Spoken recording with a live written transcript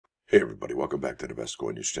Hey everybody, welcome back to the Best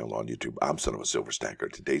Coin News channel on YouTube. I'm Sonofasilverstacker.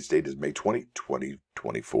 Today's date is May 20,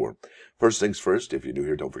 2024. First things first, if you're new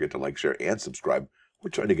here, don't forget to like, share, and subscribe.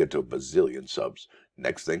 We're trying to get to a bazillion subs.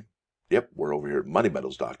 Next thing, yep, we're over here at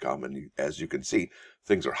moneymetals.com, and as you can see,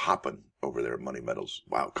 things are hopping over there at Money Metals.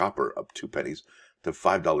 Wow, copper up 2 pennies to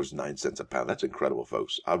 $5.09 a pound. That's incredible,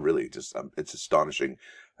 folks. I really just, it's astonishing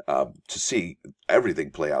to see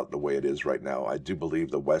everything play out the way it is right now. I do believe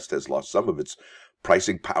the West has lost some of its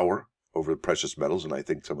pricing power over precious metals, and I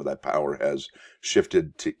think some of that power has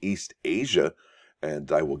shifted to East Asia,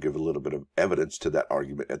 and I will give a little bit of evidence to that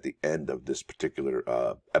argument at the end of this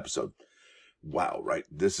particular episode. Wow, right?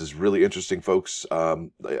 This is really interesting, folks.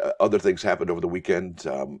 Other things happened over the weekend,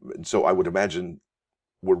 and so I would imagine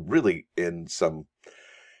we're really in some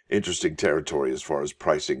interesting territory as far as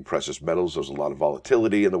pricing precious metals. There's a lot of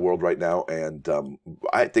volatility in the world right now, and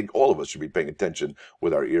I think all of us should be paying attention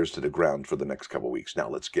with our ears to the ground for the next couple of weeks. Now,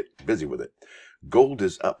 let's get busy with it. Gold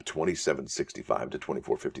is up 27.65 to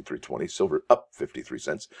 24.5320. Silver up 53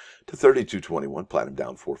 cents to 32.21. Platinum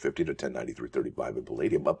down 4.50 to 10.93.35. And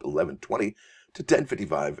palladium up 11.20 to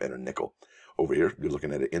 10.55. And a nickel. Over here, you're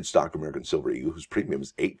looking at an in-stock American Silver Eagle, whose premium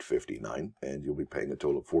is $8.59, and you'll be paying a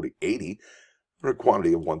total of $40.80 for a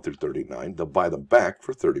quantity of 1 through 39. They'll buy them back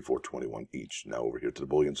for $34.21 each. Now over here to the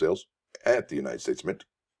bullion sales at the United States Mint.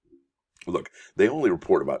 Look, they only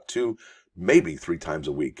report about 2, maybe 3 times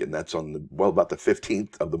a week, and that's on about the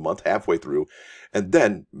 15th of the month, halfway through, and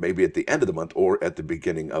then maybe at the end of the month or at the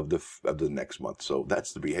beginning of the next month. So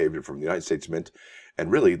that's the behavior from the United States Mint,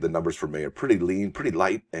 and really the numbers for May are pretty lean, pretty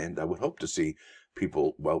light, and I would hope to see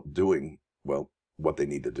people doing what they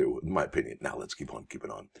need to do, in my opinion. Now let's keep on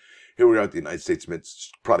keeping on. Here we are at the United States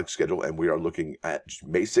Mint's product schedule, and we are looking at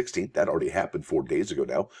May 16th. That already happened 4 days ago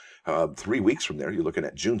now. 3 weeks from there, you're looking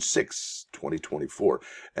at June 6, 2024,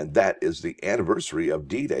 and that is the anniversary of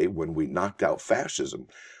D-Day, when we knocked out fascism.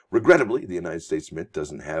 Regrettably, the United States Mint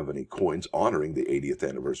doesn't have any coins honoring the 80th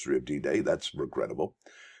anniversary of D-Day. That's regrettable.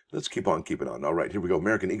 Let's keep on keeping on. All right, here we go.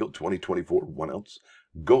 American Eagle 2024, 1 ounce.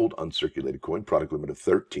 Gold uncirculated coin, product limit of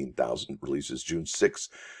 13,000, releases June 6.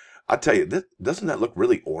 I tell you, doesn't that look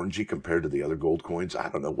really orangey compared to the other gold coins? I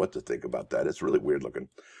don't know what to think about that. It's really weird looking.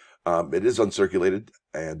 It is uncirculated,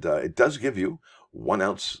 and it does give you 1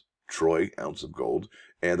 ounce troy ounce of gold,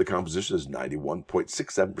 and the composition is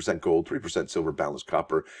 91.67% gold, 3% silver, balanced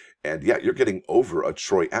copper, and yeah, you're getting over a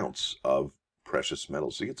troy ounce of precious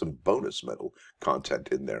metal, so you get some bonus metal content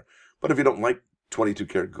in there. But if you don't like 22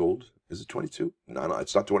 karat gold, is it 22? No,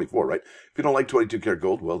 it's not 24, right? If you don't like 22 karat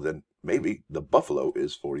gold, well, then maybe the Buffalo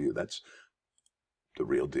is for you. That's the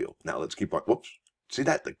real deal. Now, let's keep on. Whoops. See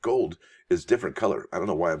that? The gold is different color. I don't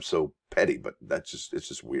know why I'm so petty, but it's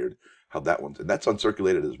just weird how that one's, and that's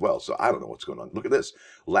uncirculated as well. So I don't know what's going on. Look at this.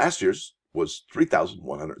 Last year's was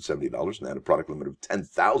 $3,170 and had a product limit of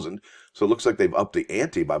 10,000. So it looks like they've upped the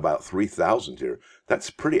ante by about 3,000 here. That's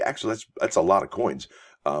pretty, actually, that's a lot of coins.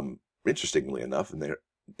 Interestingly enough, and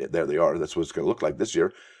there they are. That's what it's going to look like this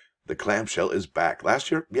year. The clamshell is back. Last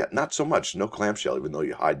year, yeah, not so much. No clamshell, even though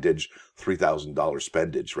you high-dig $3,000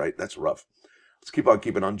 spendage, right? That's rough. Let's keep on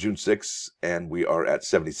keeping on. June 6th, and we are at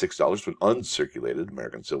 $76 for an uncirculated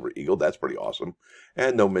American Silver Eagle. That's pretty awesome.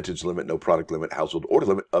 And no mintage limit, no product limit, household order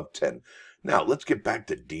limit of 10. Now, let's get back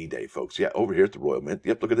to D-Day, folks. Yeah, over here at the Royal Mint.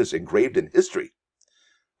 Yep, look at this. Engraved in history.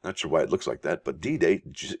 Not sure why it looks like that, but D-Day,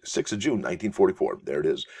 6th of June, 1944. There it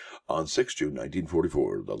is. On 6th June,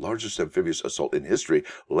 1944, the largest amphibious assault in history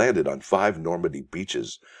landed on 5 Normandy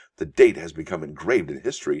beaches. The date has become engraved in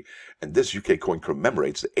history, and this UK coin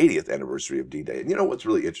commemorates the 80th anniversary of D-Day. And you know what's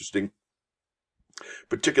really interesting,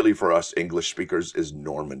 particularly for us English speakers, is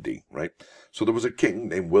Normandy, right? So there was a king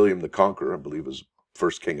named William the Conqueror, I believe was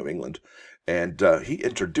first king of England, and he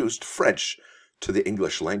introduced French to the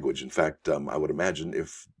English language. In fact, I would imagine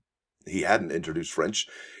if he hadn't introduced French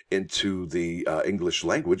into the English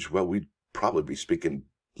language, well, we'd probably be speaking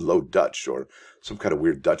Low Dutch or some kind of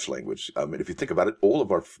weird Dutch language. And if you think about it,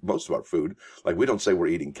 most of our food, like we don't say we're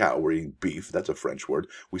eating cow, we're eating beef. That's a French word.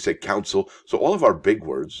 We say council. So all of our big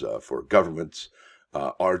words for governments,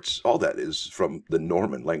 arts, all that is from the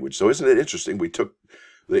Norman language. So isn't it interesting?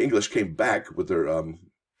 The English came back with their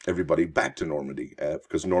everybody back to Normandy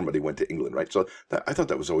because Normandy went to England, right? So I thought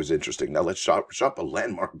that was always interesting. Now let's shop a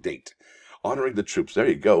landmark date honoring the troops. There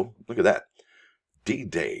you go. Look at that.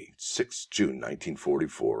 D-Day, 6th June,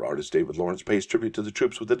 1944. Artist David Lawrence pays tribute to the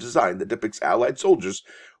troops with a design that depicts Allied soldiers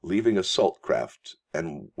leaving assault craft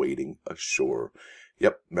and wading ashore.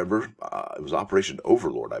 Yep, remember, it was Operation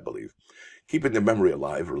Overlord, I believe. Keeping the memory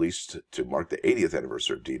alive, released to mark the 80th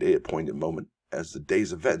anniversary of D-Day, a poignant moment as the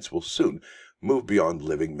day's events will soon move beyond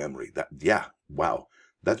living memory. Yeah, wow.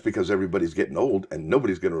 That's because everybody's getting old and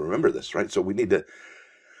nobody's going to remember this, right? So we need to,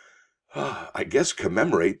 I guess,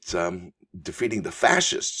 commemorate defeating the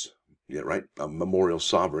fascists. Yeah, right. A memorial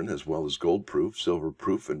sovereign, as well as gold proof, silver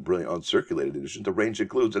proof, and brilliant uncirculated edition. The range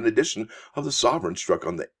includes an edition of the sovereign struck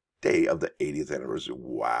on the day of the 80th anniversary.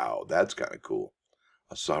 Wow, that's kind of cool.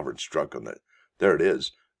 A sovereign struck on the, there it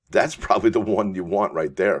is. That's probably the one you want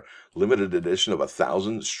right there. Limited edition of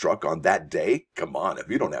 1,000 struck on that day. Come on, if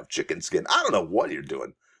you don't have chicken skin, I don't know what you're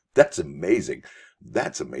doing. That's amazing.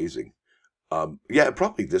 That's amazing. Yeah,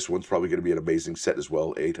 probably this one's probably going to be an amazing set as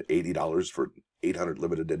well. $80 for 800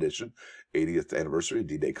 limited edition, 80th anniversary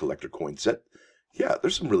D-Day collector coin set. Yeah,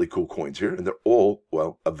 there's some really cool coins here, and they're all,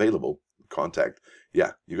 well, available. Contact.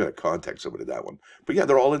 Yeah, you got to contact somebody that one. But yeah,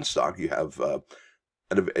 they're all in stock. You have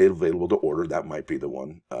available to order. That might be the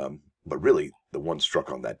one. But really, the one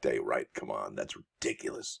struck on that day, right? Come on, that's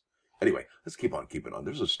ridiculous. Anyway, let's keep on keeping on.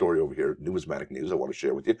 There's a story over here, Numismatic News, I want to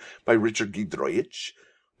share with you by Richard Gidroich.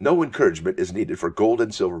 No encouragement is needed for gold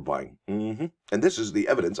and silver buying. And this is the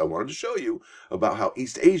evidence I wanted to show you about how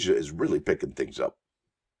East Asia is really picking things up.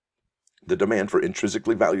 The demand for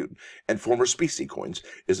intrinsically valued and former specie coins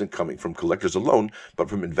isn't coming from collectors alone, but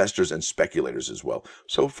from investors and speculators as well.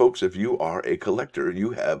 So, folks, if you are a collector,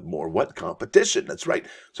 you have more what? Competition. That's right.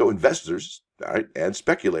 So investors, all right, and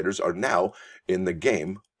speculators are now in the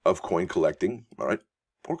game of coin collecting, all right,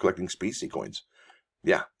 or collecting specie coins.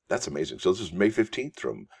 Yeah, that's amazing. So this is May 15th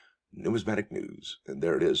from Numismatic News. And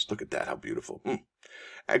there it is. Look at that. How beautiful.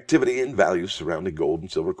 Activity and values surrounding gold and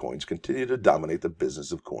silver coins continue to dominate the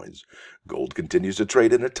business of coins. Gold continues to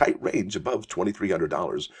trade in a tight range above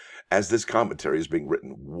 $2,300 as this commentary is being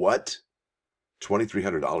written. What?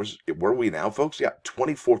 $2,300? Where are we now, folks? Yeah,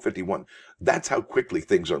 $2,451. That's how quickly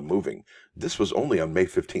things are moving. This was only on May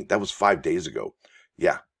 15th. That was 5 days ago.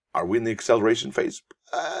 Yeah. Are we in the acceleration phase?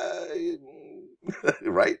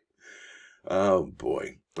 Right? Oh,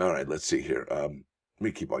 boy. All right, let's see here. Let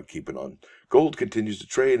me keep on keeping on. Gold continues to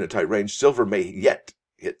trade in a tight range. Silver may yet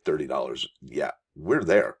hit $30. Yeah, we're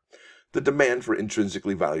there. The demand for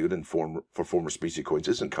intrinsically valued and former specie coins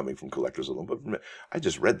isn't coming from collectors alone, but I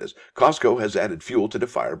just read this. Costco has added fuel to the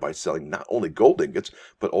fire by selling not only gold ingots,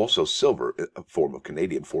 but also silver, a form of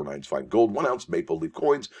Canadian 4/9 fine gold, 1 ounce maple leaf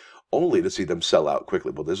coins, only to see them sell out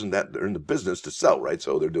quickly. Well, isn't that, they're in the business to sell, right?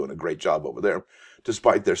 So they're doing a great job over there,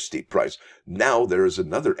 despite their steep price. Now there is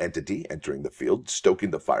another entity entering the field,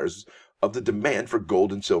 stoking the fires of the demand for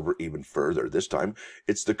gold and silver even further. This time,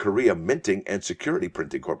 it's the Korea Minting and Security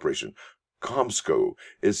Printing Corporation. Comsco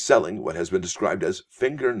is selling what has been described as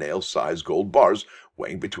fingernail-sized gold bars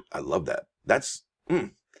weighing between, I love that. That's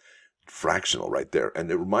fractional right there. And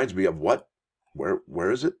it reminds me of what?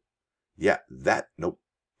 Where is it? Yeah, nope.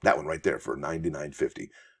 That one right there for $99.50.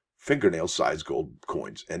 Fingernail-sized gold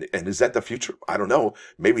coins. And is that the future? I don't know.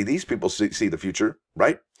 Maybe these people see the future,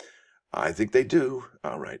 right? I think they do.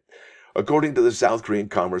 All right. According to the South Korean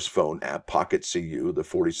commerce phone app Pocket CU, the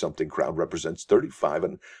 40-something crowd represents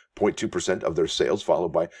 35.2% of their sales,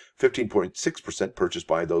 followed by 15.6% purchased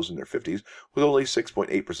by those in their 50s, with only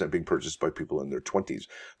 6.8% being purchased by people in their 20s.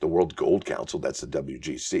 The World Gold Council, that's the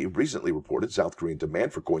WGC, recently reported South Korean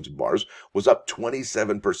demand for coins and bars was up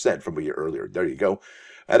 27% from a year earlier. There you go.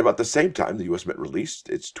 At about the same time, the U.S. Mint released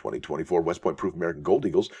its 2024 West Point Proof American Gold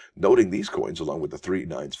Eagles, noting these coins, along with the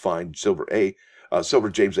 3/9 fine silver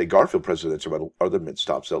James A. Garfield Presidential Medal, are the Mint's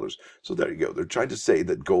top sellers. So there you go. They're trying to say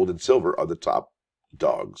that gold and silver are the top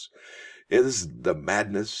dogs. Is the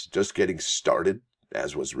madness just getting started,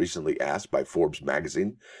 as was recently asked by Forbes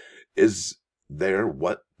magazine? Is there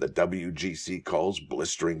what the WGC calls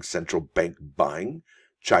blistering central bank buying?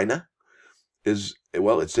 China? It's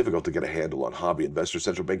difficult to get a handle on hobby investors,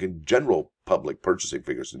 central bank, and general public purchasing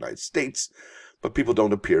figures in the United States, but people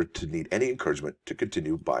don't appear to need any encouragement to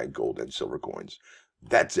continue buying gold and silver coins.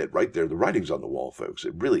 That's it right there. The writing's on the wall, folks.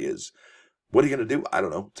 It really is. What are you going to do? I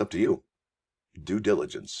don't know. It's up to you. Due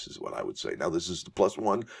diligence is what I would say. Now, this is the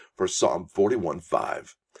 +1 for Psalm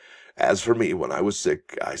 41:5. As for me, when I was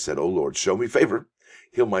sick, I said, "O Lord, show me favor.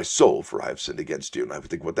 Heal my soul, for I have sinned against you." And I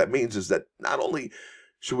think what that means is that not only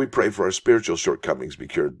should we pray for our spiritual shortcomings be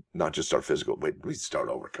cured, not just our physical. Wait, we start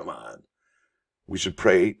over. Come on. We should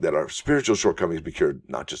pray that our spiritual shortcomings be cured,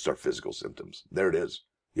 not just our physical symptoms. There it is.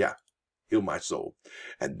 Yeah. Heal my soul.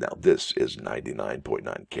 And now this is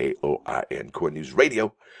 99.9 KOIN Coin News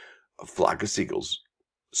Radio, a flock of seagulls,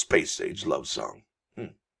 space age love song.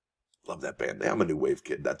 Love that band. I'm a new wave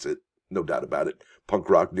kid. That's it. No doubt about it. Punk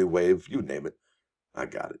rock, new wave, you name it. I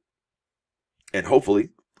got it. And hopefully,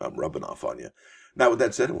 I'm rubbing off on you. Now, with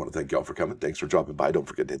that said, I want to thank y'all for coming. Thanks for dropping by. Don't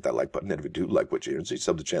forget to hit that like button. And if you do like what you hear and see,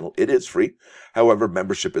 sub the channel. It is free. However,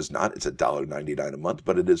 membership is not. It's $1.99 a month,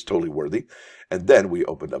 but it is totally worthy. And then we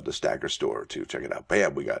opened up the Stacker store to check it out.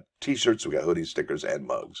 Bam, we got t-shirts, we got hoodies, stickers, and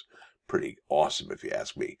mugs. Pretty awesome, if you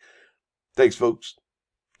ask me. Thanks, folks.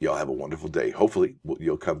 Y'all have a wonderful day. Hopefully,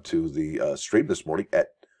 you'll come to the stream this morning at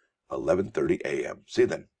 11:30 a.m. See you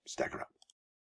then. Stacker up.